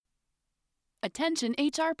Attention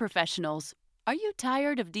HR professionals. Are you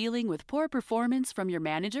tired of dealing with poor performance from your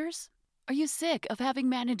managers? Are you sick of having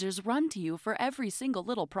managers run to you for every single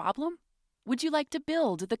little problem? Would you like to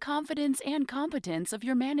build the confidence and competence of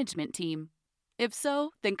your management team? If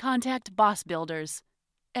so, then contact Boss Builders.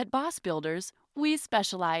 At Boss Builders, we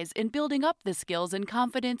specialize in building up the skills and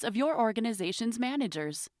confidence of your organization's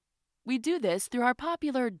managers. We do this through our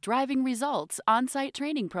popular Driving Results on-site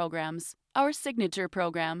training programs, our signature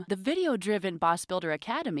program, the video-driven Boss Builder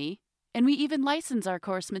Academy, and we even license our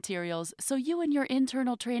course materials so you and your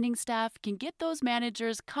internal training staff can get those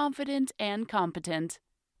managers confident and competent.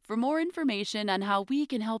 For more information on how we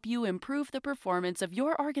can help you improve the performance of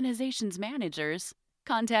your organization's managers,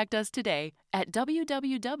 contact us today at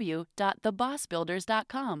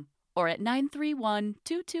www.thebossbuilders.com or at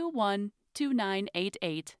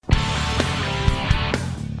 931-221-2988.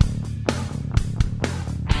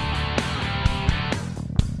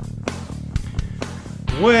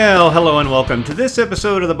 Well, hello and welcome to this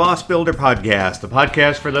episode of the Boss Builder Podcast, the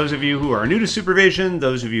podcast for those of you who are new to supervision,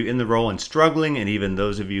 those of you in the role and struggling, and even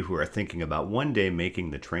those of you who are thinking about one day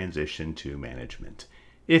making the transition to management.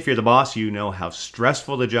 If you're the boss, you know how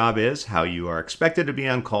stressful the job is, how you are expected to be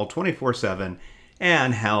on call 24/7,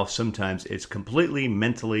 and how sometimes it's completely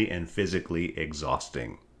mentally and physically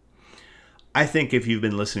exhausting. I think if you've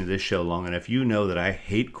been listening to this show long enough, you know that I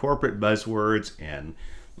hate corporate buzzwords and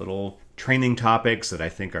little training topics that I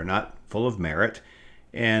think are not full of merit.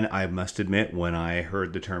 And I must admit, when I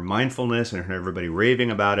heard the term mindfulness and heard everybody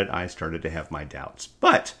raving about it, I started to have my doubts.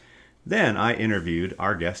 But then I interviewed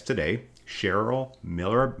our guest today, Cheryl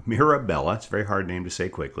Mirabella. It's a very hard name to say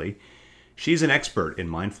quickly. She's an expert in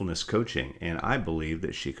mindfulness coaching, and I believe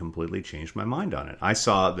that she completely changed my mind on it. I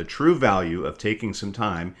saw the true value of taking some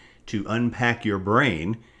time to unpack your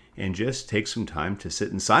brain and just take some time to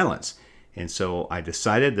sit in silence. And so I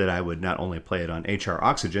decided that I would not only play it on HR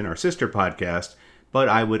Oxygen, our sister podcast, but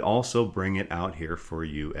I would also bring it out here for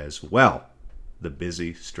you as well, the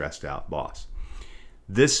busy, stressed out boss.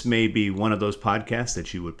 This may be one of those podcasts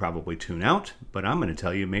that you would probably tune out, but I'm going to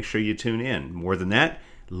tell you, make sure you tune in. More than that,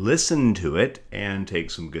 listen to it and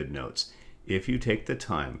take some good notes. If you take the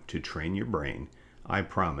time to train your brain, I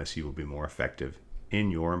promise you will be more effective in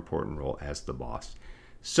your important role as the boss.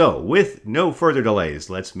 So, with no further delays,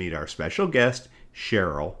 let's meet our special guest,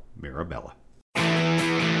 Cheryl Mirabella.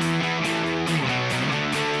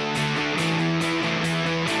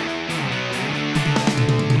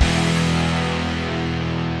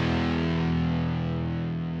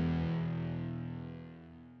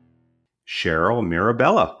 Cheryl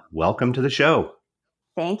Mirabella, welcome to the show.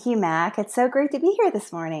 Thank you, Mac. It's so great to be here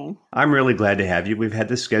this morning. I'm really glad to have you. We've had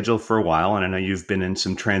this scheduled for a while, and I know you've been in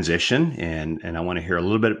some transition, and I want to hear a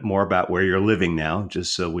little bit more about where you're living now,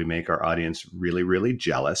 just so we make our audience really, really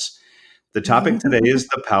jealous. The topic today is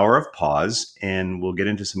the power of pause, and we'll get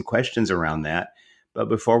into some questions around that. But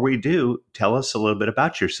before we do, tell us a little bit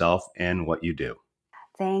about yourself and what you do.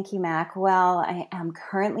 Thank you, Mac. Well, I am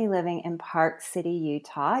currently living in Park City,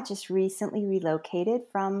 Utah. Just recently relocated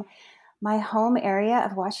from my home area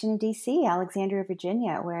of Washington, D.C., Alexandria,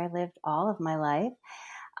 Virginia, where I lived all of my life.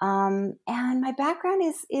 And my background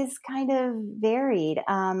is kind of varied.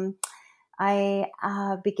 I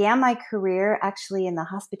began my career actually in the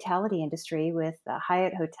hospitality industry with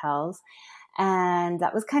Hyatt Hotels. And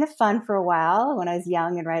that was kind of fun for a while when I was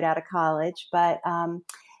young and right out of college. But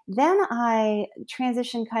then I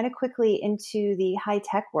transitioned kind of quickly into the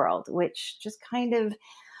high-tech world, which just kind of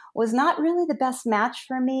was not really the best match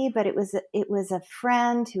for me, but it was a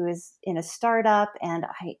friend who was in a startup, and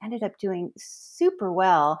I ended up doing super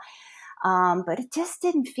well. But it just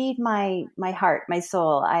didn't feed my heart, my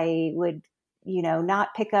soul. I would,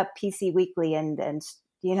 not pick up PC Weekly and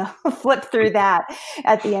flip through that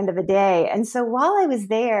at the end of the day. And so while I was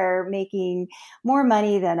there making more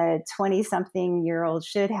money than a 20-something-year-old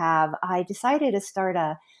should have, I decided to start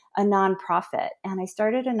a nonprofit. And I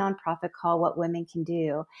started a nonprofit called What Women Can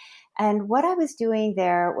Do. And what I was doing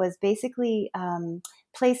there was basically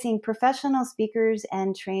placing professional speakers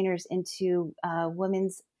and trainers into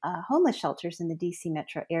women's homeless shelters in the DC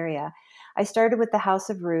metro area. I started with the House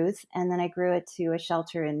of Ruth, and then I grew it to a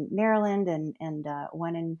shelter in Maryland and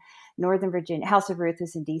one in Northern Virginia. House of Ruth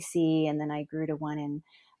was in DC, and then I grew to one in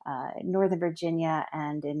Northern Virginia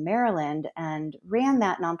and in Maryland, and ran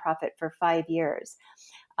that nonprofit for 5 years.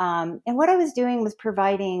 And what I was doing was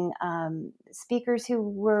providing speakers who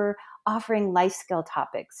were offering life skill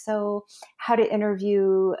topics. So how to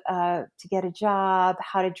interview to get a job,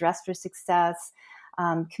 how to dress for success,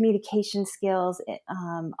 communication skills,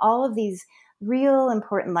 all of these real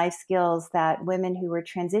important life skills that women who were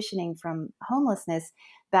transitioning from homelessness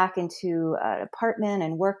back into an apartment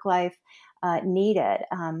and work life needed.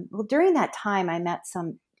 Well, during that time, I met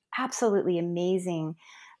some absolutely amazing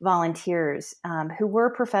volunteers who were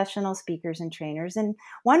professional speakers and trainers. And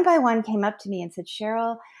one by one came up to me and said,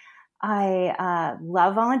 Cheryl, I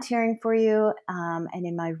love volunteering for you. And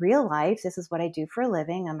in my real life, this is what I do for a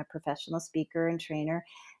living. I'm a professional speaker and trainer.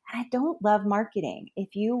 And I don't love marketing.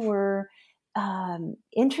 If you were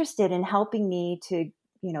interested in helping me to,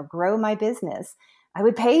 grow my business, I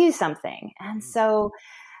would pay you something. And so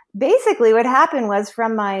basically what happened was,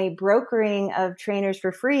 from my brokering of trainers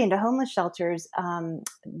for free into homeless shelters,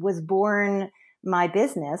 was born my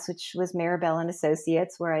business, which was Mirabella and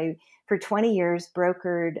Associates, where I, for 20 years,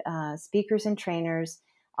 brokered speakers and trainers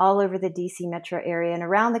all over the DC metro area and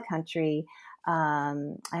around the country. I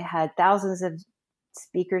had thousands of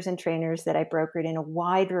speakers and trainers that I brokered in a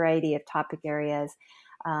wide variety of topic areas,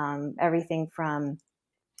 everything from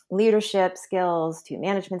leadership skills to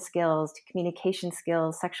management skills to communication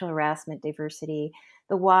skills, sexual harassment, diversity,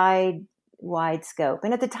 the wide scope.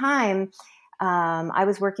 And at the time, I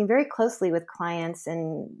was working very closely with clients,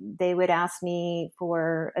 and they would ask me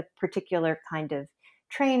for a particular kind of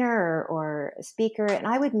trainer or speaker, and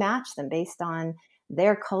I would match them based on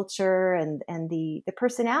their culture and the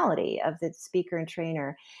personality of the speaker and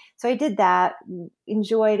trainer. So I did that,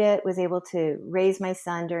 enjoyed it, was able to raise my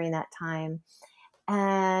son during that time.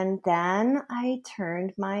 And then I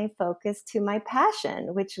turned my focus to my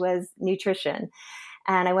passion, which was nutrition.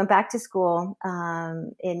 And I went back to school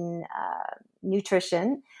in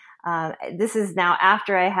nutrition. This is now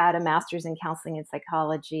after I had a master's in counseling and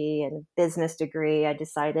psychology and business degree. I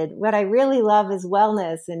decided what I really love is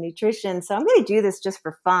wellness and nutrition. So I'm going to do this just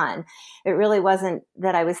for fun. It really wasn't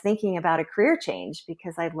that I was thinking about a career change,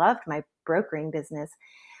 because I loved my brokering business.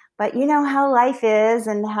 But you know how life is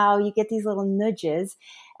and how you get these little nudges.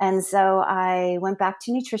 And so I went back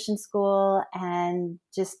to nutrition school and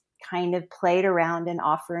just kind of played around in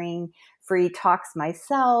offering free talks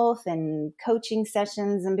myself and coaching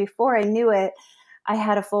sessions. And before I knew it, I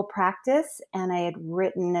had a full practice, and I had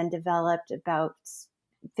written and developed about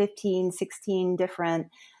 15, 16 different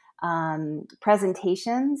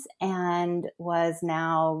presentations, and was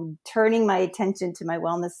now turning my attention to my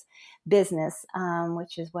wellness business,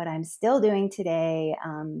 which is what I'm still doing today,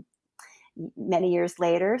 many years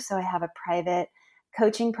later. So I have a private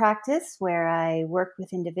coaching practice where I work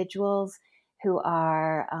with individuals who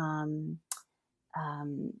are,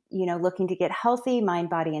 looking to get healthy, mind,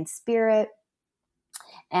 body, and spirit.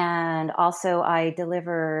 And also I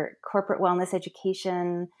deliver corporate wellness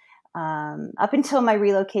education. Up until my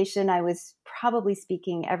relocation, I was probably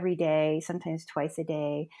speaking every day, sometimes twice a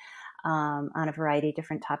day, on a variety of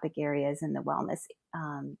different topic areas in the wellness.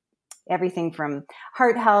 Everything from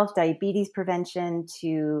heart health, diabetes prevention,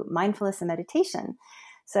 to mindfulness and meditation.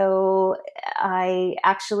 So I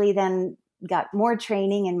actually then got more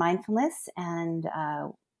training in mindfulness and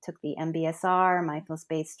took the MBSR,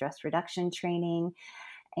 mindfulness-based stress reduction training,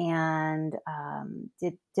 and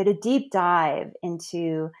did a deep dive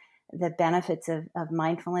into the benefits of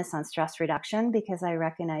mindfulness on stress reduction, because I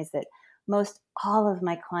recognized that most all of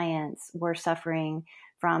my clients were suffering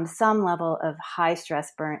from some level of high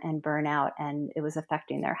stress and burnout, and it was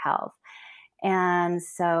affecting their health. And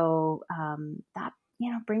so that,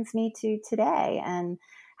 brings me to today, and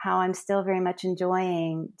how I'm still very much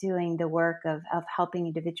enjoying doing the work of helping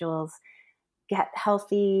individuals get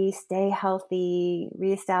healthy, stay healthy,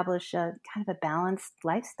 reestablish a kind of a balanced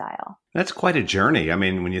lifestyle. That's quite a journey. I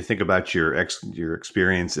mean, when you think about your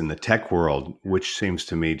experience in the tech world, which seems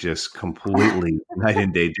to me just completely night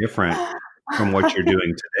and day different from what you're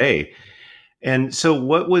doing today. And so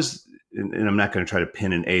what was, and I'm not going to try to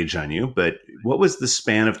pin an age on you, but what was the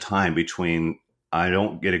span of time between I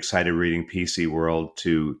don't get excited reading PC World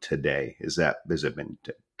to today? Has it been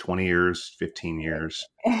 20 years, 15 years?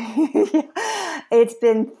 It's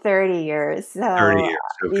been 30 years. So 30 years.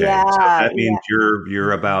 Okay. Yeah, so that means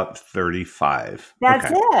you're about 35. That's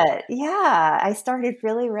okay. it. Yeah. I started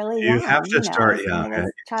really, really young. You have to start young.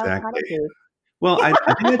 Exactly. Well, I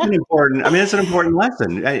think that's it's an important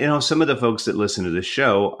lesson. Some of the folks that listen to this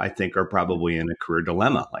show, I think, are probably in a career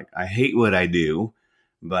dilemma. Like, I hate what I do,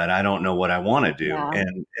 but I don't know what I want to do. Yeah.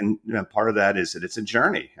 And part of that is that it's a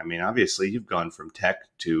journey. I mean, obviously, you've gone from tech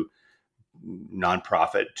to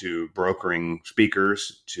nonprofit to brokering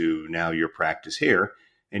speakers to now your practice here,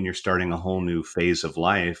 and you're starting a whole new phase of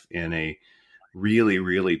life in a really,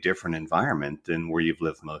 really different environment than where you've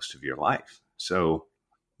lived most of your life. So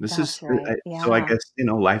this That's is, right. Yeah. so I guess,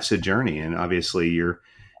 life's a journey, and obviously you're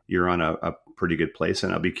on a pretty good place,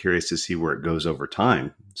 and I'll be curious to see where it goes over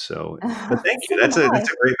time. So, but thank So you. am I.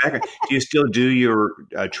 That's a great background. Do you still do your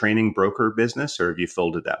training broker business, or have you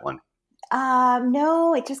folded that one?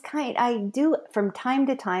 No, it just I do from time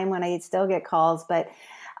to time when I still get calls, but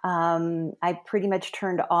I pretty much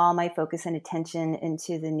turned all my focus and attention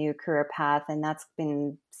into the new career path, and that's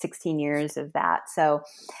been 16 years of that. So,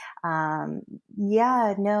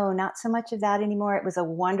 yeah, no, not so much of that anymore. It was a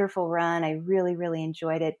wonderful run. I really, really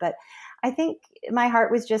enjoyed it. But I think my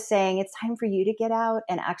heart was just saying it's time for you to get out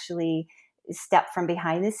and actually step from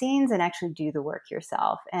behind the scenes and actually do the work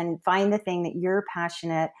yourself and find the thing that you're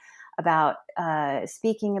passionate about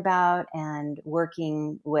speaking about and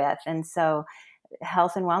working with. And so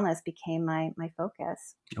health and wellness became my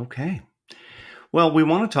focus. Okay. Well, we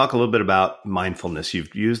want to talk a little bit about mindfulness.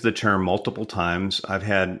 You've used the term multiple times. I've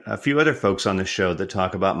had a few other folks on the show that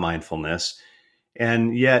talk about mindfulness,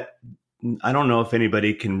 and yet I don't know if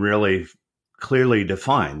anybody can really clearly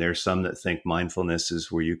define. There's some that think mindfulness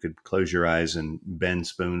is where you could close your eyes and bend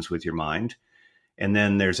spoons with your mind. And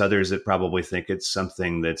then there's others that probably think it's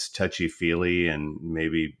something that's touchy-feely and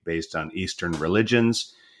maybe based on Eastern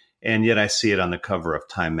religions. And yet I see it on the cover of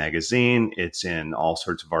Time magazine. It's in all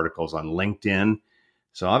sorts of articles on LinkedIn.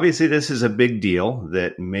 So obviously this is a big deal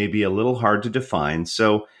that may be a little hard to define.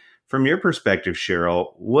 So from your perspective,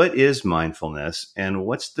 Cheryl, what is mindfulness and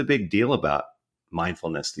what's the big deal about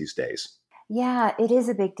mindfulness these days? Yeah, it is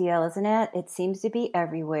a big deal, isn't it? It seems to be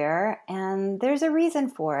everywhere, and there's a reason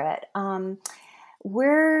for it.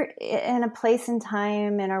 We're in a place and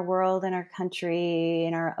time in our world, in our country,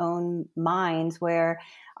 in our own minds where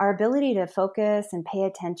our ability to focus and pay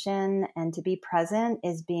attention and to be present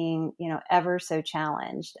is being, ever so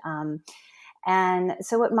challenged. And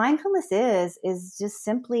so what mindfulness is just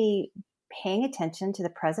simply paying attention to the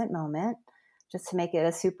present moment. Just to make it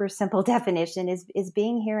a super simple definition is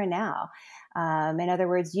being here and now. In other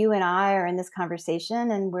words, you and I are in this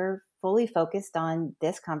conversation and we're fully focused on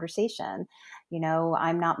this conversation.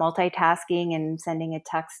 I'm not multitasking and sending a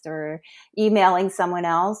text or emailing someone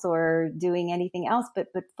else or doing anything else, but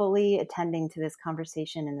fully attending to this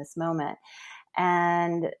conversation in this moment.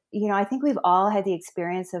 And, I think we've all had the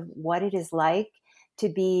experience of what it is like to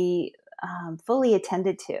be fully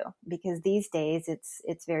attended to, because these days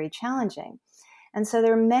it's very challenging. And so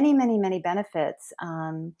there are many, many, many benefits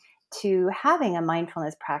to having a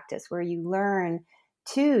mindfulness practice where you learn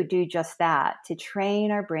to do just that, to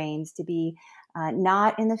train our brains to be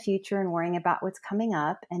not in the future and worrying about what's coming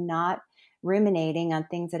up and not ruminating on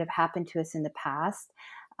things that have happened to us in the past,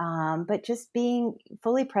 but just being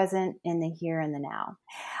fully present in the here and the now.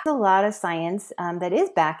 There's a lot of science that is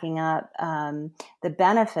backing up the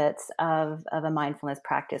benefits of a mindfulness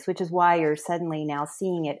practice, which is why you're suddenly now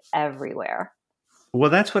seeing it everywhere. Well,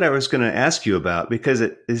 that's what I was going to ask you about, because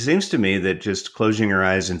it seems to me that just closing your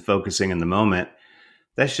eyes and focusing in the moment,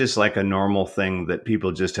 that's just like a normal thing that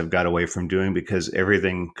people just have got away from doing because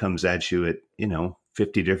everything comes at you at,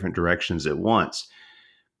 50 different directions at once.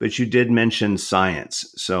 But you did mention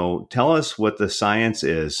science. So tell us what the science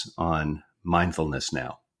is on mindfulness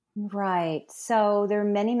now. Right. So there are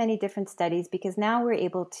many, many different studies because now we're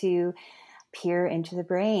able to peer into the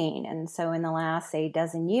brain. And so in the last, say,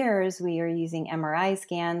 dozen years, we are using MRI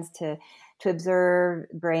scans to observe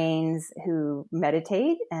brains who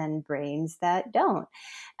meditate and brains that don't.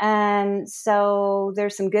 And so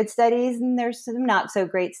there's some good studies and there's some not so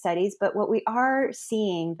great studies. But what we are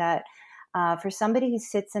seeing that for somebody who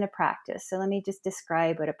sits in a practice, so let me just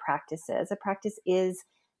describe what a practice is. A practice is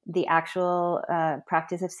the actual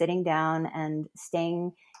practice of sitting down and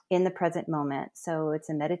staying in the present moment. So it's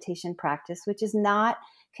a meditation practice, which is not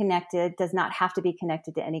connected, does not have to be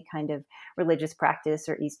connected to any kind of religious practice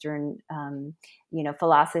or Eastern,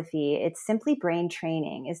 philosophy. It's simply brain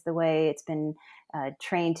training is the way it's been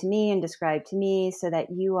trained to me and described to me, so that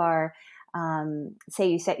you are, say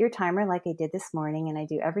you set your timer like I did this morning, and I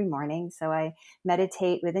do every morning. So I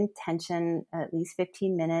meditate with intention at least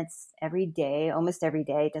 15 minutes every day, almost every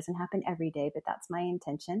day. It doesn't happen every day, but that's my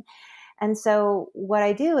intention. And so what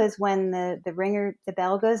I do is when the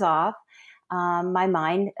bell goes off, my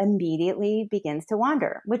mind immediately begins to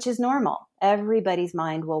wander, which is normal. Everybody's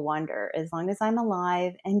mind will wander. As long as I'm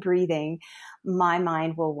alive and breathing, my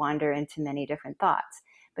mind will wander into many different thoughts.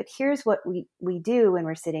 But here's what we do when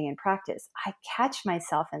we're sitting in practice. I catch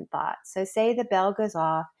myself in thought. So say the bell goes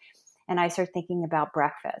off and I start thinking about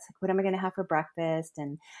breakfast. Like, what am I going to have for breakfast?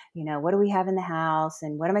 And, what do we have in the house?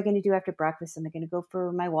 And what am I going to do after breakfast? Am I going to go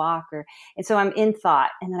for my walk? And so I'm in thought.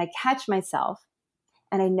 And then I catch myself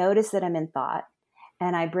and I notice that I'm in thought.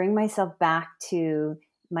 And I bring myself back to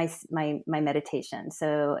my meditation.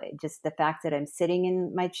 So just the fact that I'm sitting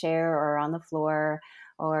in my chair or on the floor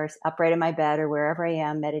or upright in my bed or wherever I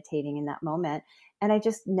am meditating in that moment. And I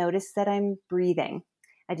just notice that I'm breathing.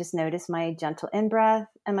 I just notice my gentle in-breath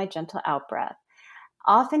and my gentle out-breath.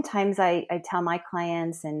 Oftentimes I tell my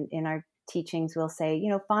clients, and in our teachings, we'll say,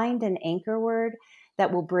 find an anchor word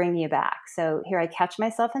that will bring you back. So here I catch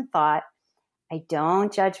myself in thought. I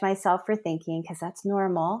don't judge myself for thinking because that's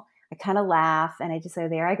normal. I kind of laugh and I just say,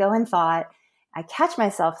 there I go in thought. I catch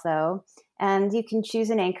myself though, and you can choose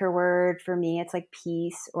an anchor word. For me, it's like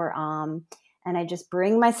peace or and I just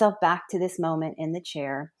bring myself back to this moment in the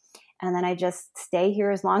chair. And then I just stay here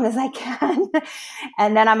as long as I can.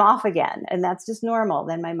 And then I'm off again. And that's just normal.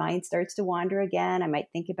 Then my mind starts to wander again. I might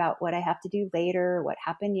think about what I have to do later, what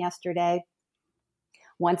happened yesterday.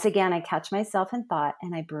 Once again, I catch myself in thought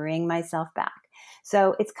and I bring myself back.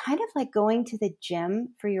 So it's kind of like going to the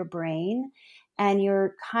gym for your brain, and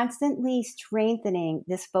you're constantly strengthening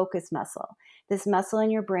this focus muscle, this muscle in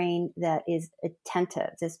your brain that is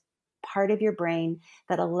attentive, this part of your brain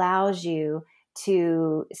that allows you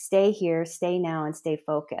to stay here, stay now, and stay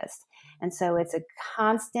focused. And so it's a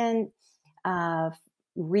constant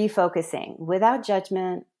refocusing without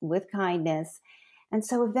judgment, with kindness. And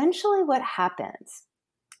so eventually what happens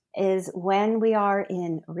is when we are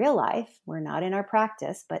in real life, we're not in our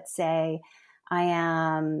practice, but say I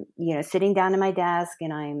am, sitting down at my desk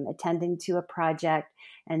and I'm attending to a project,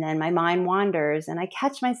 and then my mind wanders and I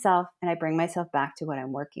catch myself and I bring myself back to what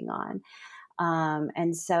I'm working on.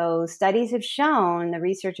 And so studies have shown, the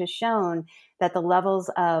research has shown that the levels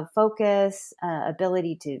of focus,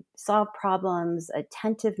 ability to solve problems,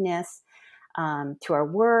 attentiveness to our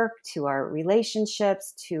work, to our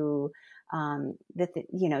relationships, to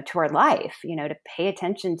to our life, to pay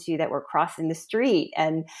attention to that we're crossing the street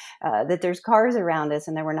and that there's cars around us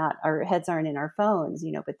and that our heads aren't in our phones,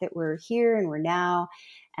 but that we're here and we're now.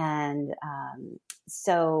 And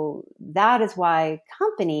so that is why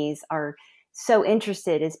companies are so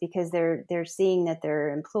interested, is because they're seeing that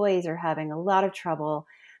their employees are having a lot of trouble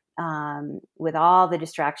with all the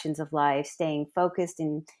distractions of life, staying focused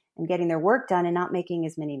and getting their work done and not making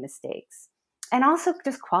as many mistakes. And also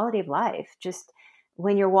just quality of life. Just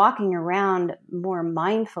when you're walking around more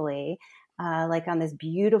mindfully, like on this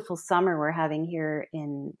beautiful summer we're having here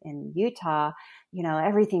in Utah,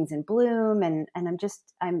 everything's in bloom, and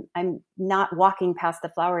I'm not walking past the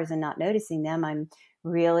flowers and not noticing them. I'm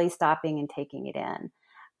really stopping and taking it in,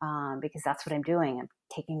 because that's what I'm doing. I'm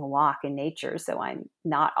taking a walk in nature, so I'm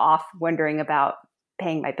not off wondering about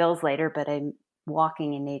paying my bills later, but I'm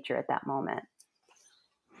walking in nature at that moment.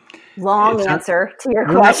 Long answer to your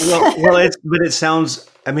question. It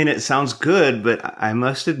sounds good, but I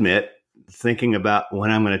must admit, thinking about when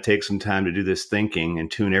I'm going to take some time to do this thinking and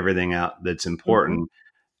tune everything out that's important,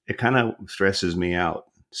 it kind of stresses me out.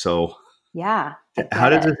 So yeah, how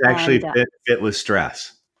does this actually fit with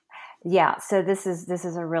stress? Yeah. So this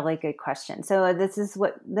is a really good question. So this is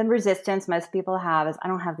what the resistance most people have is, I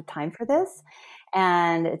don't have the time for this.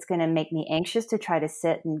 And it's going to make me anxious to try to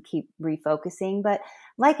sit and keep refocusing. But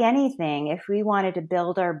like anything, if we wanted to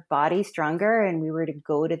build our body stronger and we were to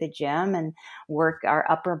go to the gym and work our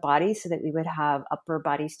upper body so that we would have upper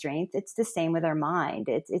body strength, it's the same with our mind.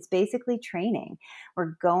 It's basically training.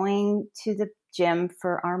 We're going to the gym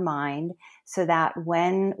for our mind so that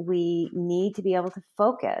when we need to be able to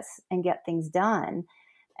focus and get things done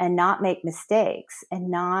and not make mistakes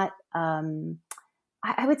and not,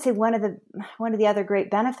 I would say one of the other great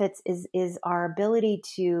benefits is our ability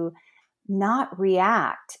to not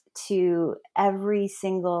react to every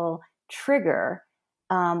single trigger,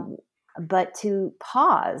 but to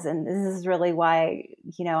pause. And this is really why,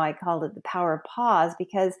 I called it the power of pause,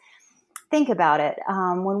 because think about it.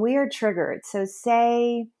 When we are triggered, so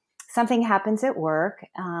say something happens at work,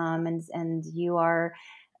 and you are,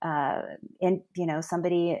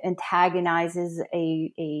 somebody antagonizes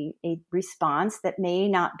a response that may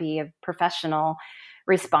not be a professional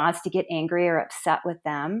response to get angry or upset with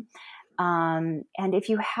them. And if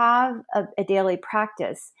you have a daily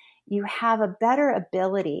practice, you have a better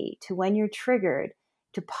ability to, when you're triggered,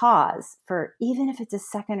 to pause for even if it's a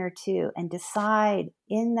second or two and decide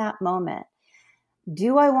in that moment,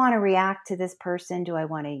 do I want to react to this person? Do I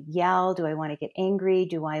want to yell? Do I want to get angry?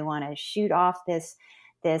 Do I want to shoot off this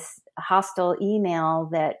hostile email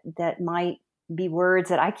that might be words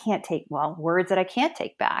that I can't take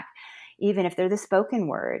back, even if they're the spoken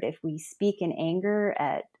word? If we speak in anger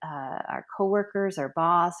at our coworkers, our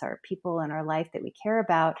boss, our people in our life that we care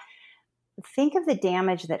about, think of the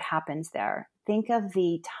damage that happens there. Think of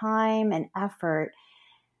the time and effort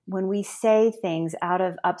when we say things out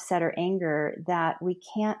of upset or anger that we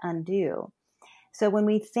can't undo. So when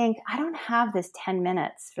we think, I don't have this 10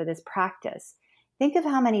 minutes for this practice, think of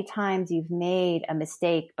how many times you've made a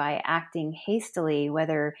mistake by acting hastily,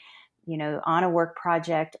 whether, on a work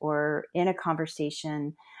project or in a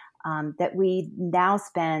conversation, that we now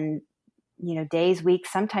spend, days,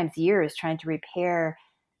 weeks, sometimes years trying to repair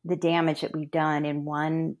the damage that we've done in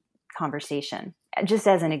one conversation. Just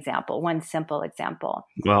as an example, one simple example.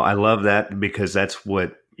 Well, I love that because that's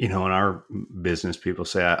what, in our business, people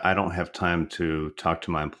say, I don't have time to talk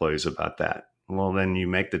to my employees about that. Well, then you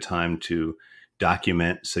make the time to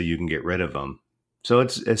document so you can get rid of them. So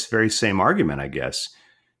it's very same argument, I guess.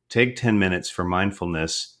 Take 10 minutes for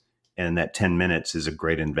mindfulness, and that 10 minutes is a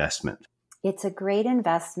great investment. It's a great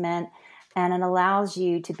investment, and it allows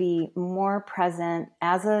you to be more present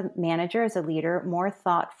as a manager, as a leader, more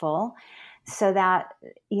thoughtful, so that,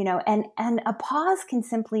 and a pause can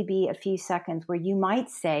simply be a few seconds where you might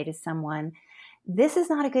say to someone, this is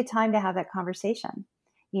not a good time to have that conversation.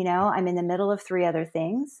 I'm in the middle of 3 other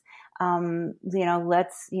things.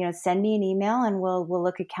 Let's, send me an email and we'll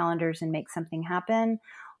look at calendars and make something happen.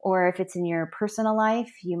 Or if it's in your personal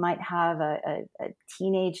life, you might have a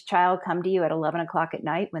teenage child come to you at 11 o'clock at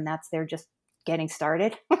night when they're just getting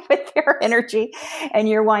started with their energy and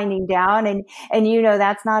you're winding down and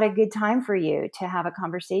that's not a good time for you to have a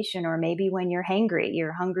conversation. Or maybe when you're hungry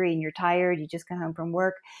and you're tired, you just got home from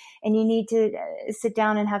work and you need to sit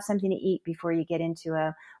down and have something to eat before you get into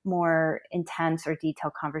a more intense or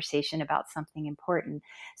detailed conversation about something important.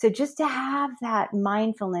 So just to have that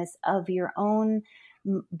mindfulness of your own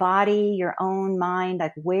body, your own mind,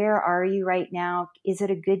 like where are you right now? Is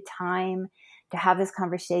it a good time to have this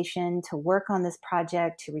conversation, to work on this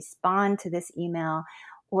project, to respond to this email?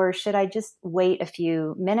 Or should I just wait a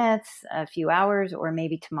few minutes, a few hours, or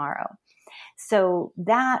maybe tomorrow? So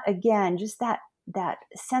that, again, just that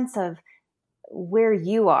sense of where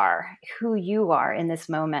you are, who you are in this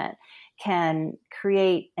moment can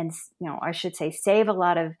create and, I should say, save a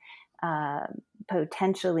lot of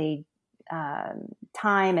potentially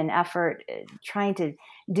time and effort trying to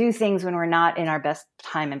do things when we're not in our best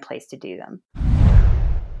time and place to do them.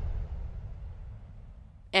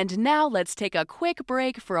 And now let's take a quick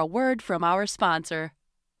break for a word from our sponsor.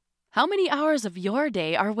 How many hours of your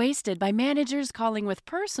day are wasted by managers calling with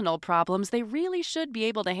personal problems they really should be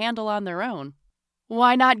able to handle on their own?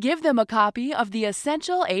 Why not give them a copy of the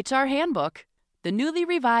Essential HR Handbook? The newly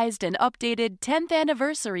revised and updated 10th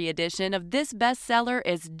anniversary edition of this bestseller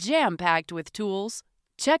is jam-packed with tools,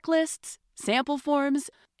 checklists, sample forms,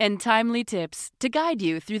 and timely tips to guide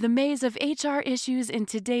you through the maze of HR issues in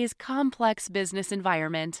today's complex business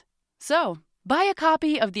environment. So, buy a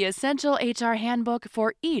copy of the Essential HR Handbook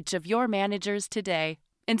for each of your managers today,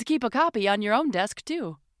 and keep a copy on your own desk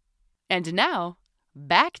too. And now,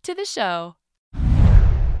 back to the show.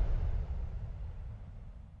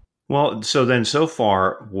 Well, so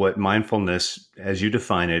far, what mindfulness, as you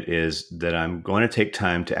define it, is that I'm going to take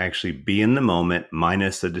time to actually be in the moment,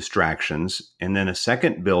 minus the distractions. And then a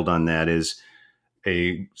second build on that is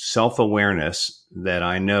a self-awareness that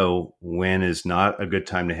I know when is not a good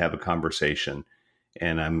time to have a conversation.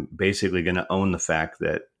 And I'm basically going to own the fact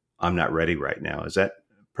that I'm not ready right now. Is that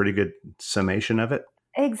a pretty good summation of it?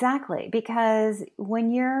 Exactly. Because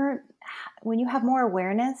when you have more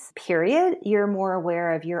awareness, period, you're more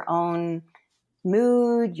aware of your own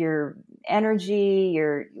mood, your energy,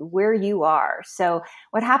 where you are. So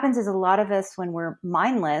what happens is a lot of us, when we're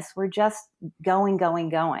mindless, we're just going,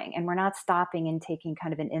 and we're not stopping and taking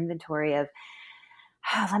kind of an inventory of,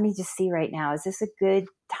 let me just see right now, is this a good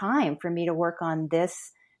time for me to work on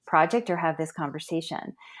this project or have this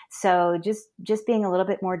conversation? So just being a little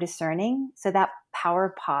bit more discerning. So that power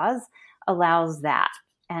of pause allows that.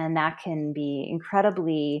 And that can be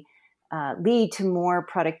incredibly lead to more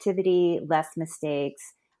productivity, less mistakes,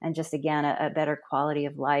 and just, again, a better quality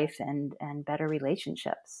of life and better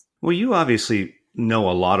relationships. Well, you obviously know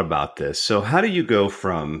a lot about this. So how do you go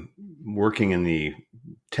from working in the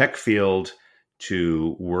tech field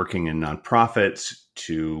to working in nonprofits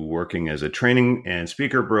to working as a training and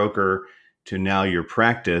speaker broker to now your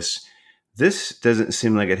practice? This doesn't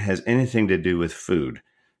seem like it has anything to do with food.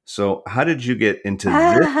 So how did you get into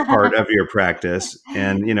this part of your practice?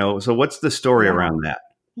 And, so what's the story around that?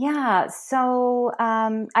 Yeah. So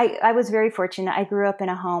I was very fortunate. I grew up in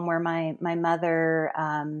a home where my mother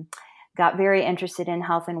got very interested in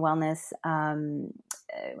health and wellness.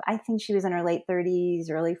 I think she was in her late 30s,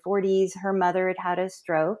 early 40s. Her mother had had a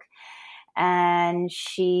stroke. And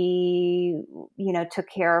she, took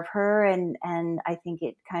care of her. And I think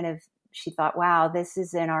it kind of she thought, wow, this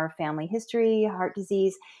is in our family history, heart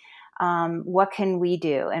disease. What can we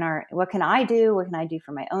do? What can I do? What can I do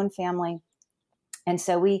for my own family? And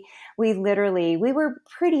so we literally, we were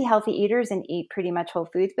pretty healthy eaters and eat pretty much whole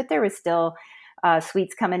foods, but there was still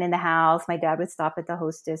sweets coming in the house. My dad would stop at the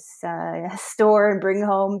Hostess store and bring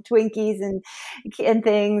home Twinkies and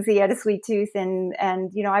things. He had a sweet tooth, and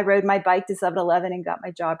I rode my bike to 7-Eleven and got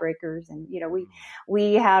my Jawbreakers, and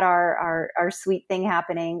we had our sweet thing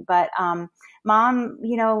happening. But Mom,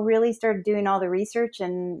 really started doing all the research,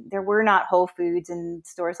 and there were not Whole Foods and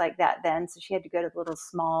stores like that then, so she had to go to little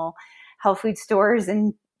small health food stores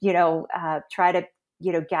and try to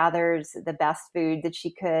gather the best food that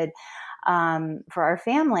she could for our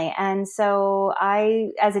family. And so I,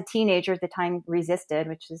 as a teenager at the time, resisted,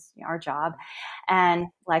 which is our job. And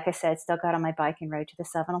like I said, still got on my bike and rode to the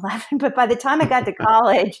 7-Eleven. But by the time I got to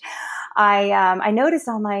college, I noticed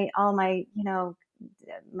all my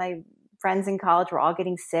my friends in college were all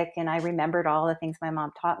getting sick, and I remembered all the things my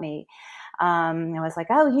mom taught me. I was like,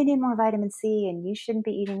 oh, you need more vitamin C, and you shouldn't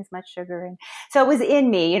be eating as much sugar. And so it was in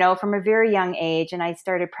me, from a very young age. And I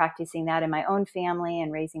started practicing that in my own family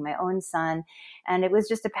and raising my own son. And it was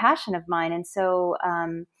just a passion of mine. And so,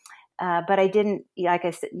 but I didn't, like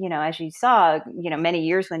I said, as you saw, many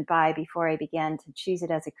years went by before I began to choose it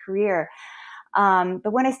as a career.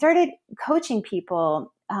 But when I started coaching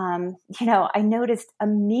people, I noticed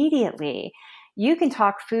immediately, you can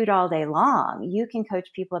talk food all day long. You can coach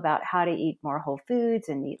people about how to eat more whole foods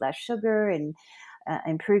and eat less sugar and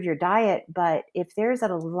improve your diet. But if there's a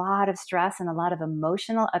lot of stress and a lot of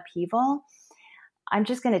emotional upheaval, I'm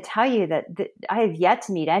just going to tell you that I have yet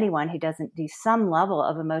to meet anyone who doesn't do some level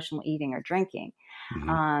of emotional eating or drinking.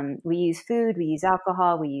 Mm-hmm. We use food, we use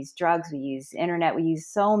alcohol, we use drugs, we use internet, we use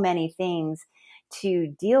so many things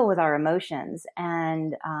to deal with our emotions,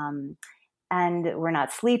 and we're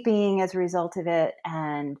not sleeping as a result of it.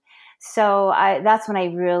 And so that's when I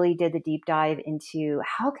really did the deep dive into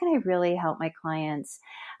how can I really help my clients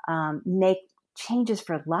make changes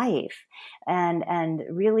for life and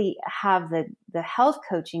really have the health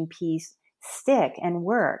coaching piece stick and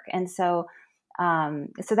work. And so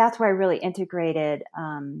that's where I really integrated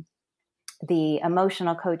the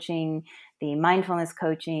emotional coaching, the mindfulness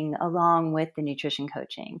coaching, along with the nutrition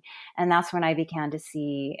coaching. And that's when I began to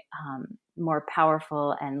see more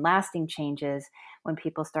powerful and lasting changes when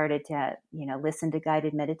people started to, listen to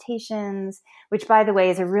guided meditations, which, by the way,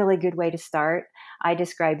 is a really good way to start. I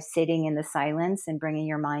describe sitting in the silence and bringing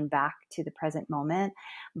your mind back to the present moment.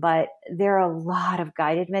 But there are a lot of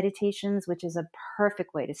guided meditations, which is a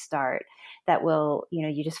perfect way to start, that will,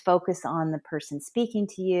 you just focus on the person speaking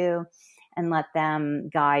to you and let them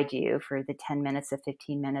guide you for the 10 minutes, the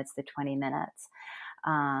 15 minutes, the 20 minutes.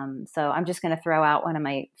 So I'm just going to throw out one of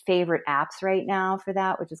my favorite apps right now for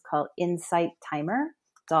that, which is called Insight Timer.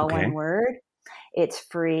 It's all one word. It's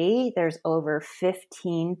free. There's over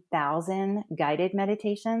 15,000 guided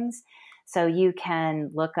meditations. So you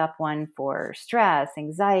can look up one for stress,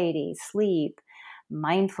 anxiety, sleep,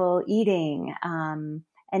 mindful eating. And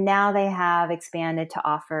now they have expanded to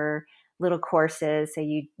offer little courses. So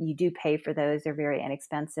you do pay for those. They're very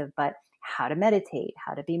inexpensive, but how to meditate,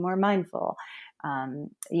 how to be more mindful,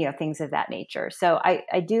 things of that nature. So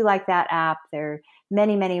I do like that app. There are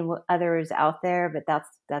many, many others out there, but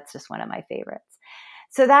that's just one of my favorites.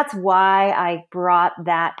 So that's why I brought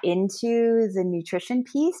that into the nutrition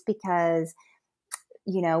piece, because,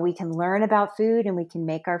 we can learn about food and we can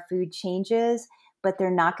make our food changes, but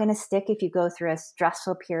they're not going to stick if you go through a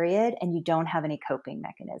stressful period and you don't have any coping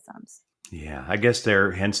mechanisms. Yeah, I guess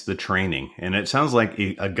hence the training. And it sounds like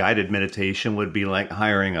a guided meditation would be like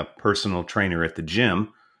hiring a personal trainer at the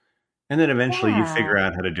gym. And then eventually you figure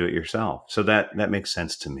out how to do it yourself. So that makes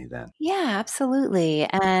sense to me then. Yeah, absolutely.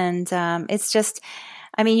 And it's just,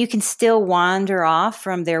 you can still wander off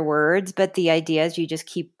from their words, but the idea is you just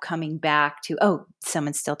keep coming back to, oh,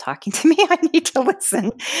 someone's still talking to me. I need to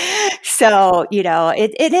listen. So,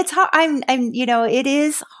 it's hard. It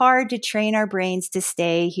is hard to train our brains to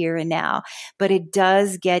stay here and now, but it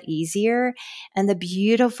does get easier. And the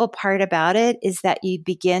beautiful part about it is that you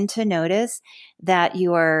begin to notice that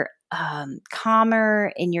you are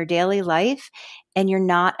calmer in your daily life, and you're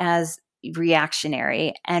not as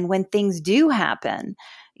reactionary. And when things do happen,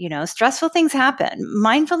 stressful things happen.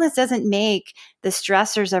 Mindfulness doesn't make the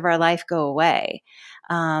stressors of our life go away.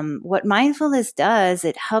 What mindfulness does,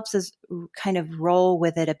 it helps us kind of roll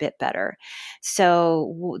with it a bit better.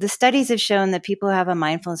 So the studies have shown that people who have a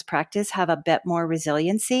mindfulness practice have a bit more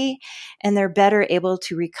resiliency, and they're better able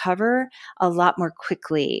to recover a lot more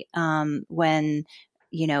quickly when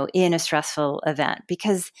in a stressful event,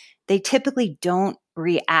 because they typically don't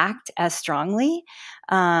react as strongly.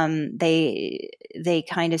 They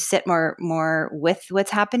kind of sit more with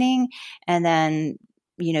what's happening, and then,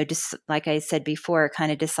 just like I said before,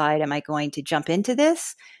 kind of decide, am I going to jump into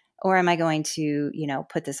this, or am I going to,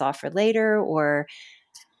 put this off for later? Or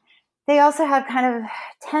they also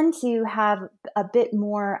tend to have a bit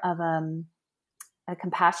more of a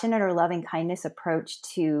compassionate or loving kindness approach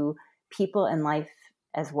to people in life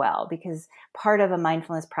as well, because part of a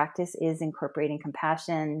mindfulness practice is incorporating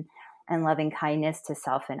compassion and loving kindness to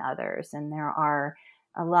self and others. And there are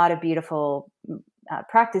a lot of beautiful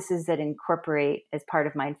practices that incorporate, as part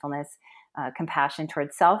of mindfulness, compassion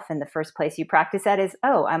towards self. And the first place you practice that is,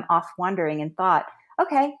 oh, I'm off wandering in thought.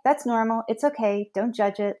 Okay, that's normal. It's okay. Don't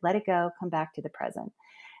judge it. Let it go. Come back to the present.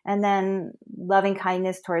 And then loving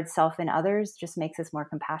kindness towards self and others just makes us more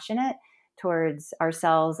compassionate towards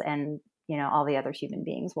ourselves and, all the other human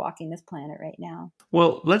beings walking this planet right now.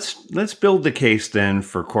 Well, let's build the case then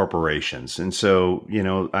for corporations. And so,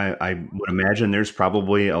 I would imagine there's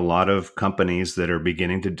probably a lot of companies that are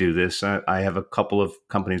beginning to do this. I have a couple of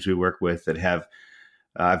companies we work with that have,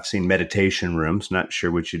 I've seen meditation rooms. Not sure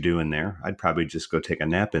what you do in there. I'd probably just go take a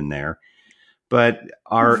nap in there. But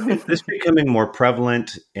is this becoming more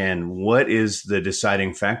prevalent? And what is the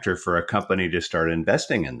deciding factor for a company to start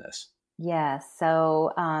investing in this? Yes.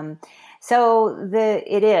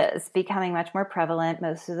 It is becoming much more prevalent.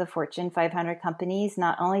 Most of the Fortune 500 companies,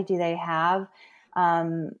 not only do they have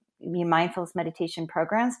mindfulness meditation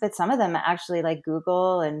programs, but some of them actually, like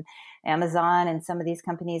Google and Amazon and some of these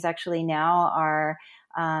companies, actually now are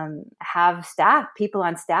have people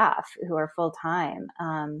on staff who are full time.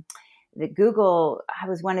 The Google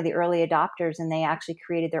was one of the early adopters, and they actually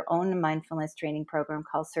created their own mindfulness training program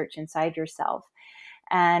called Search Inside Yourself.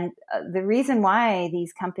 And the reason why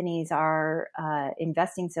these companies are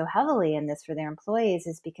investing so heavily in this for their employees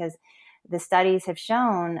is because the studies have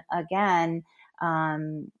shown, again,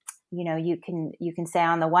 you can say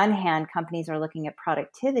on the one hand, companies are looking at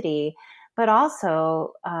productivity, but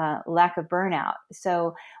also lack of burnout.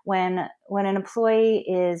 So when an employee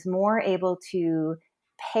is more able to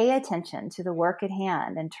pay attention to the work at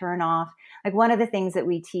hand and turn off, like one of the things that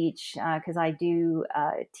we teach, because I do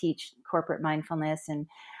teach corporate mindfulness, and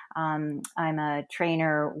I'm a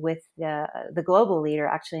trainer with the global leader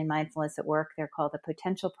actually in mindfulness at work. They're called the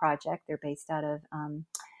Potential Project. They're based out of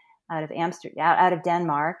Amsterdam, out of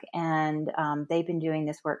Denmark, and they've been doing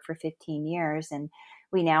this work for 15 years, and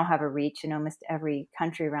we now have a reach in almost every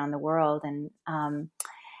country around the world.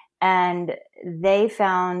 And they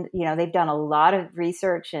found, they've done a lot of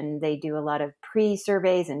research, and they do a lot of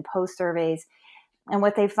pre-surveys and post-surveys. And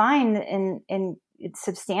what they find in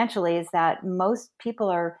substantially is that most people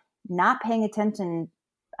are not paying attention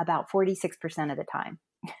about 46% of the time.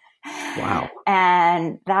 Wow.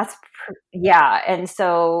 And that's, yeah. And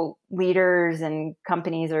so leaders and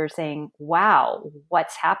companies are saying, wow,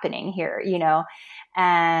 what's happening here?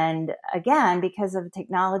 And again, because of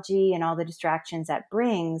technology and all the distractions that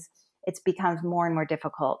brings, it becomes more and more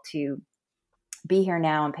difficult to be here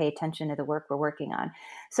now and pay attention to the work we're working on.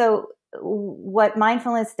 So what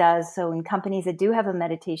mindfulness does, so in companies that do have a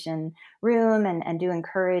meditation room and do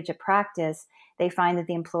encourage a practice, they find that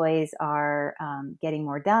the employees are getting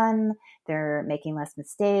more done, they're making less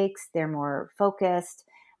mistakes, they're more focused,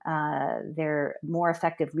 they're more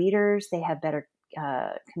effective leaders, they have better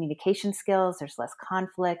communication skills, there's less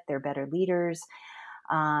conflict, they're better leaders.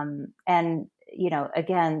 And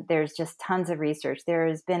again, there's just tons of research. There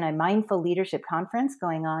has been a mindful leadership conference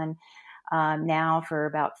going on now for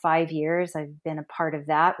about 5 years. I've been a part of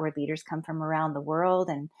that, where leaders come from around the world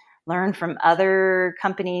and learn from other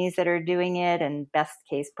companies that are doing it and best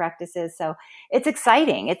case practices. So it's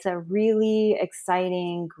exciting. It's a really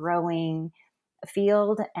exciting, growing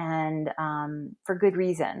field, and for good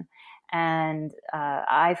reason. And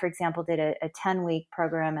I, for example, did a 10-week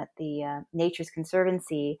program at the Nature's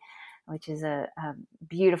Conservancy, which is a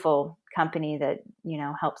beautiful company that,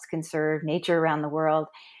 helps conserve nature around the world.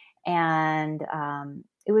 And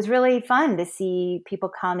it was really fun to see people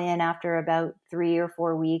come in after about 3 or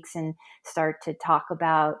 4 weeks and start to talk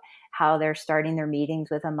about how they're starting their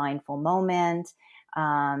meetings with a mindful moment,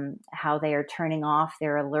 how they are turning off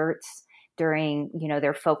their alerts during,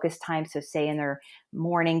 their focus time. So say in their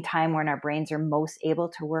morning time when our brains are most able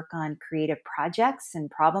to work on creative projects and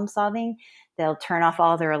problem solving, they'll turn off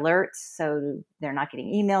all their alerts. So they're not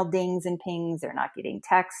getting email dings and pings. They're not getting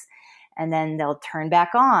texts. And then they'll turn back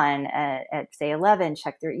on at say 11,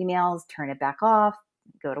 check their emails, turn it back off,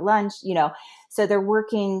 go to lunch, so they're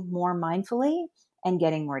working more mindfully and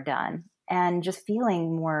getting more done and just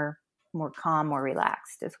feeling more calm, more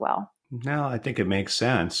relaxed as well. No, I think it makes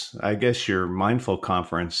sense. I guess your mindful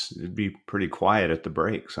conference would be pretty quiet at the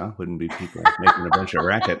breaks, huh? Wouldn't be people making a bunch of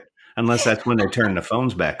racket, unless that's when they turn the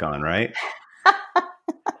phones back on, right?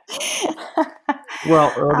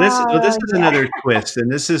 This Oh, is yeah. another twist,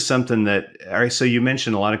 and this is something that. All right, so you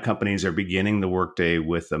mentioned a lot of companies are beginning the workday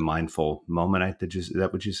with a mindful moment. Is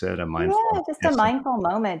that what you said? A Yeah, mindful just a instant. mindful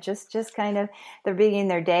moment, just kind of they're beginning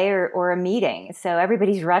their day or a meeting. So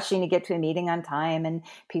everybody's rushing to get to a meeting on time, and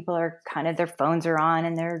people are kind of their phones are on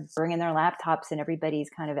and they're bringing their laptops, and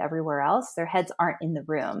everybody's kind of everywhere else. Their heads aren't in the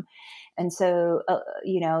room. And so,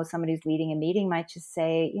 somebody who's leading a meeting might just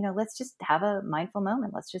say, let's just have a mindful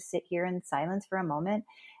moment. Let's just sit here in silence for a moment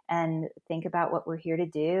and think about what we're here to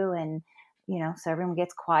do. And, so everyone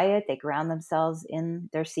gets quiet, they ground themselves in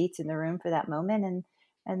their seats in the room for that moment.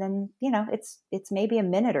 And then, it's maybe a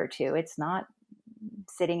minute or two. It's not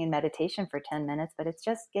sitting in meditation for 10 minutes, but it's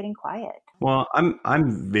just getting quiet. Well,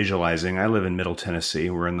 I'm visualizing. I live in Middle Tennessee.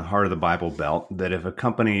 We're in the heart of the Bible Belt. That if a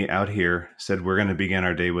company out here said we're going to begin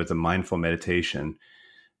our day with a mindful meditation,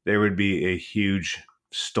 there would be a huge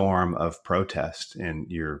storm of protest in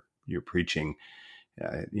your preaching.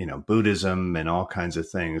 Buddhism and all kinds of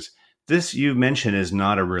things. This you mentioned is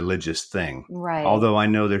not a religious thing, Right. although I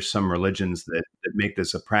know there's some religions that make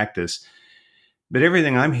this a practice. But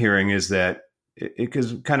everything I'm hearing is that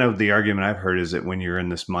because kind of the argument I've heard is that when you're in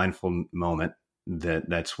this mindful moment,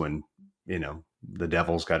 that's when the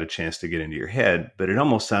devil's got a chance to get into your head. But it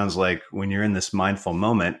almost sounds like when you're in this mindful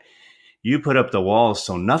moment, you put up the walls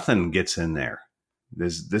so nothing gets in there.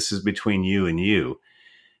 This is between you and you.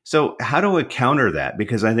 So how do we counter that?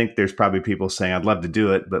 Because I think there's probably people saying, I'd love to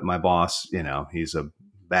do it, but my boss, he's a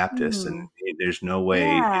Baptist and Hmm. there's no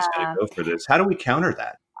way he's going Yeah. to go for this. How do we counter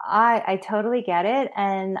that? I totally get it.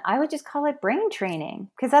 And I would just call it brain training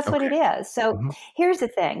because that's what Okay. it is. So Mhm. here's the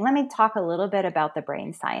thing. Let me talk a little bit about the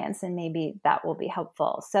brain science and maybe that will be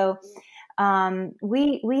helpful. So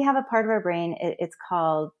we have a part of our brain. It's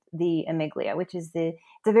called the amygdala, which is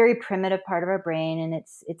it's a very primitive part of our brain, and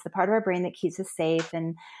it's the part of our brain that keeps us safe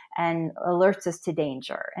and alerts us to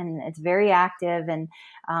danger. And it's very active, and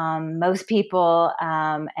most people,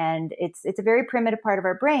 and it's a very primitive part of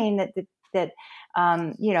our brain that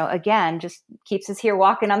again, just keeps us here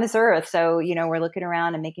walking on this earth. So we're looking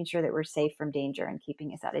around and making sure that we're safe from danger and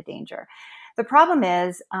keeping us out of danger. The problem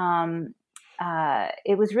is,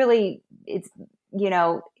 it was really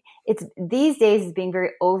it's these days is being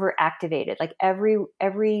very overactivated. Like every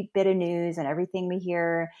bit of news and everything we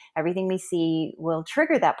hear, everything we see will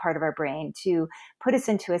trigger that part of our brain to put us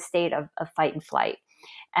into a state of fight and flight.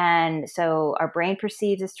 And so our brain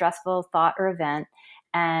perceives a stressful thought or event,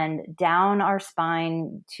 and down our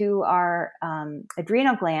spine to our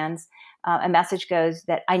adrenal glands, a message goes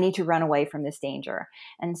that I need to run away from this danger.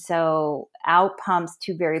 And so out pumps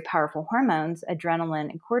two very powerful hormones, adrenaline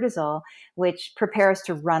and cortisol, which prepare us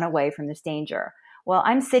to run away from this danger. Well,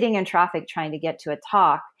 I'm sitting in traffic trying to get to a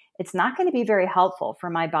talk. It's not going to be very helpful for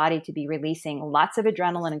my body to be releasing lots of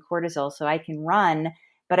adrenaline and cortisol so I can run,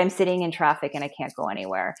 but I'm sitting in traffic and I can't go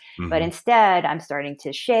anywhere. But Mhm. instead, I'm starting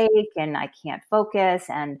to shake and I can't focus.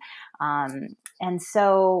 And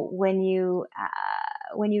so what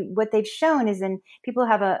they've shown is in people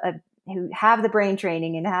who have the brain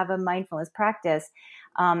training and have a mindfulness practice,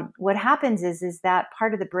 what happens is that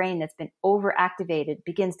part of the brain that's been overactivated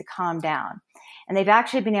begins to calm down. And they've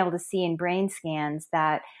actually been able to see in brain scans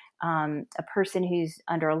that a person who's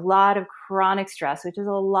under a lot of chronic stress, which is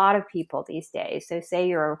a lot of people these days. So say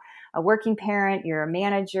you're a working parent, you're a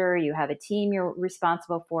manager, you have a team you're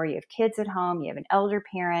responsible for, you have kids at home, you have an elder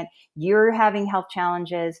parent, you're having health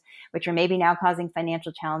challenges, which are maybe now causing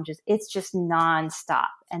financial challenges. It's just nonstop.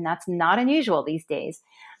 And that's not unusual these days.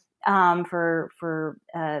 For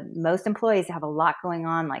most employees to have a lot going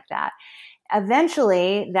on like that.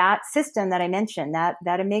 Eventually, that system that I mentioned, that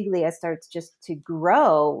amygdala starts just to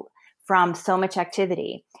grow from so much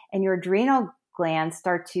activity, and your adrenal glands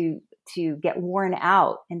start to get worn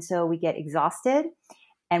out, and so we get exhausted,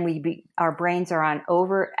 and our brains are on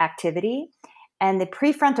overactivity, and the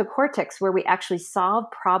prefrontal cortex, where we actually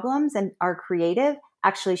solve problems and are creative,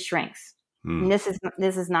 actually shrinks. And Mm.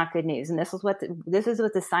 this is not good news, and this is what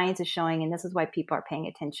the science is showing, and this is why people are paying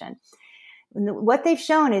attention. What they've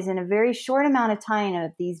shown is in a very short amount of time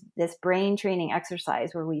of this brain training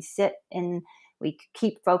exercise where we sit and we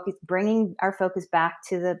keep focus, bringing our focus back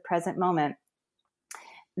to the present moment.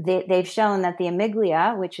 They've shown that the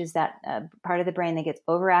amygdala, which is that part of the brain that gets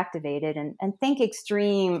overactivated, and think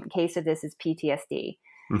extreme case of this is PTSD.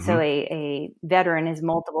 So Mhm. a veteran has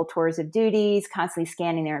multiple tours of duties, constantly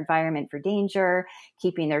scanning their environment for danger,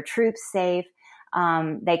 keeping their troops safe.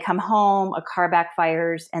 They come home, a car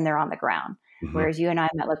backfires, and they're on the ground. Mm-hmm. Whereas you and I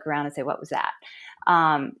might look around and say, what was that?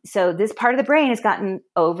 So this part of the brain has gotten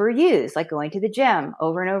overused, like going to the gym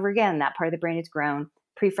over and over again. That part of the brain has grown.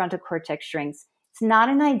 Prefrontal cortex shrinks. It's not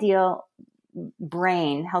an ideal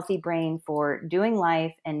brain, healthy brain for doing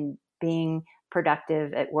life and being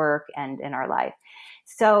productive at work and in our life.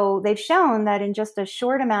 So they've shown that in just a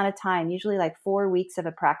short amount of time, usually like 4 weeks of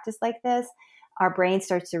a practice like this, our brain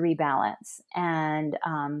starts to rebalance, and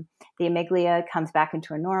the amygdala comes back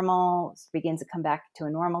into a normal, begins to come back to a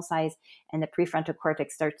normal size, and the prefrontal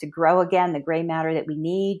cortex starts to grow again, the gray matter that we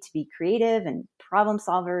need to be creative and problem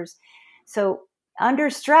solvers. So under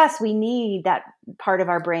stress, we need that part of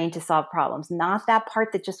our brain to solve problems, not that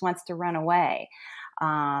part that just wants to run away.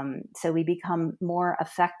 So we become more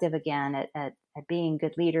effective again at being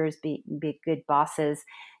good leaders, be good bosses,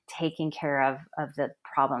 taking care of the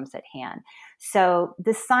problems at hand. So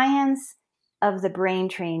the science of the brain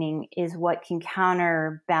training is what can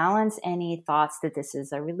counterbalance any thoughts that this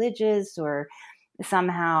is a religious or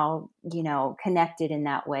somehow, connected in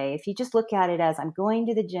that way. If you just look at it as I'm going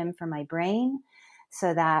to the gym for my brain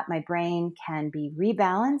so that my brain can be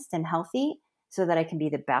rebalanced and healthy so that I can be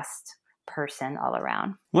the best person all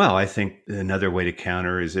around. Well, I think another way to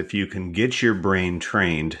counter is if you can get your brain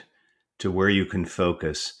trained to where you can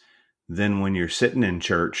focus, then when you're sitting in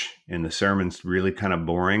church and the sermon's really kind of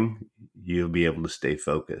boring, you'll be able to stay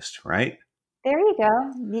focused, right? There you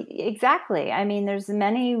go. Exactly. I mean, there's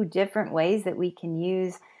many different ways that we can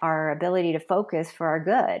use our ability to focus for our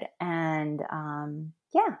good. And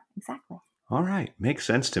yeah, exactly. All right. Makes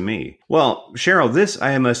sense to me. Well, Cheryl, this,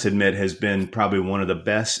 I must admit, has been probably one of the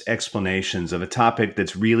best explanations of a topic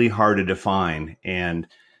that's really hard to define. And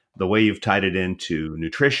the way you've tied it into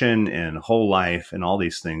nutrition and whole life and all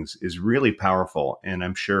these things is really powerful. And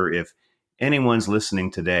I'm sure if anyone's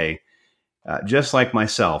listening today, just like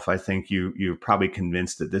myself, I think you're probably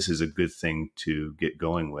convinced that this is a good thing to get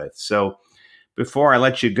going with. So before I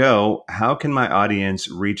let you go, how can my audience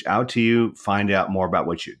reach out to you, find out more about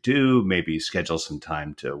what you do, maybe schedule some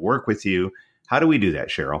time to work with you? How do we do that,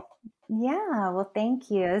 Cheryl? Yeah, well, thank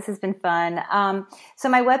you. This has been fun. So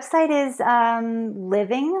my website is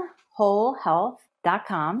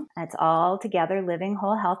livingwholehealth.com. That's all together,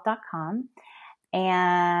 livingwholehealth.com.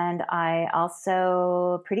 And I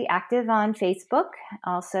also pretty active on Facebook.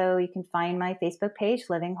 Also, you can find my Facebook page,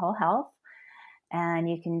 Living Whole Health, and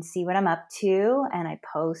you can see what I'm up to. And I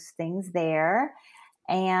post things there.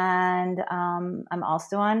 And I'm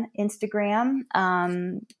also on Instagram.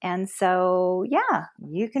 And so, yeah,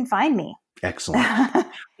 you can find me. Excellent.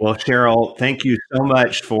 Well, Cheryl, thank you so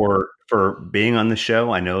much for being on the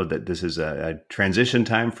show. I know that this is a transition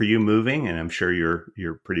time for you moving, and I'm sure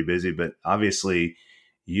you're pretty busy, but obviously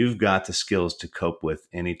you've got the skills to cope with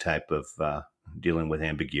any type of dealing with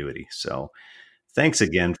ambiguity. So thanks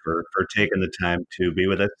again for taking the time to be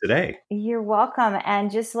with us today. You're welcome.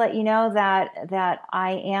 And just let you know that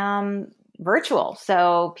I am virtual.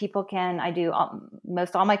 So people I do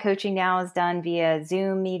most all my coaching now is done via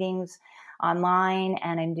Zoom meetings online,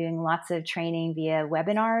 and I'm doing lots of training via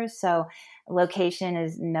webinars. So location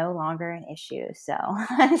is no longer an issue. So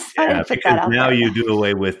I just wanted to put that out now there. You do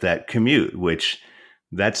away with that commute, which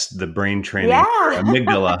that's the brain training for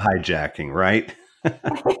amygdala hijacking, right?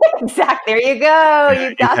 Exactly. There you go.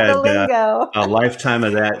 You got the lingo. A lifetime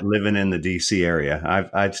of that living in the DC area.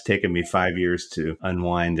 It's taken me 5 years to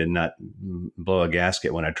unwind and not blow a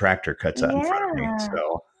gasket when a tractor cuts out in front of me.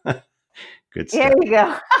 So good stuff. There you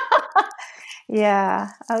go. Yeah.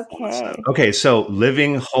 Okay. Awesome. Okay. So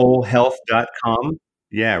livingwholehealth.com.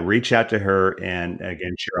 Yeah. Reach out to her. And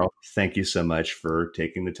again, Cheryl, thank you so much for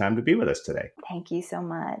taking the time to be with us today. Thank you so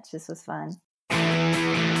much. This was fun.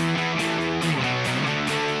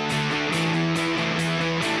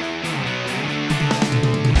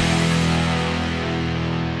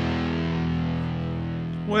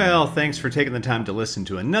 Well, thanks for taking the time to listen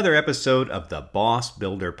to another episode of the Boss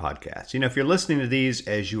Builder Podcast. If you're listening to these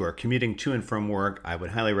as you are commuting to and from work, I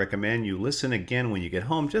would highly recommend you listen again when you get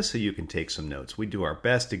home just so you can take some notes. We do our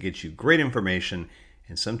best to get you great information,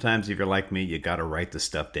 and sometimes if you're like me, you got to write the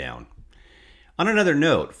stuff down. On another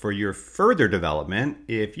note, for your further development,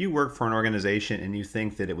 if you work for an organization and you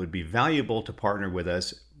think that it would be valuable to partner with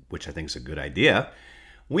us, which I think is a good idea,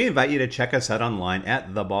 we invite you to check us out online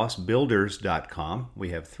at thebossbuilders.com.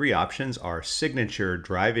 We have 3 options: our signature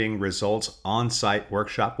driving results on-site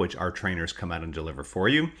workshop, which our trainers come out and deliver for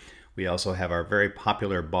you. We also have our very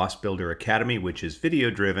popular Boss Builder Academy, which is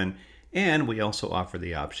video-driven. And we also offer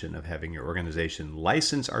the option of having your organization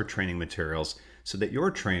license our training materials so that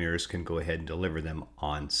your trainers can go ahead and deliver them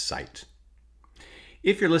on site.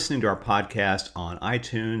 If you're listening to our podcast on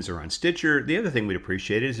iTunes or on Stitcher, the other thing we'd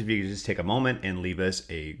appreciate is if you could just take a moment and leave us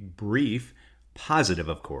a brief, positive,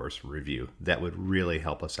 of course, review. That would really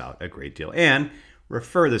help us out a great deal. And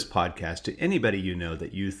refer this podcast to anybody you know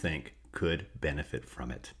that you think could benefit from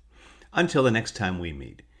it. Until the next time we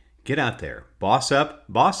meet, get out there, boss up,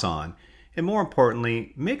 boss on, and more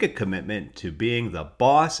importantly, make a commitment to being the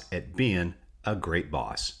boss at being a great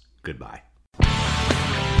boss. Goodbye.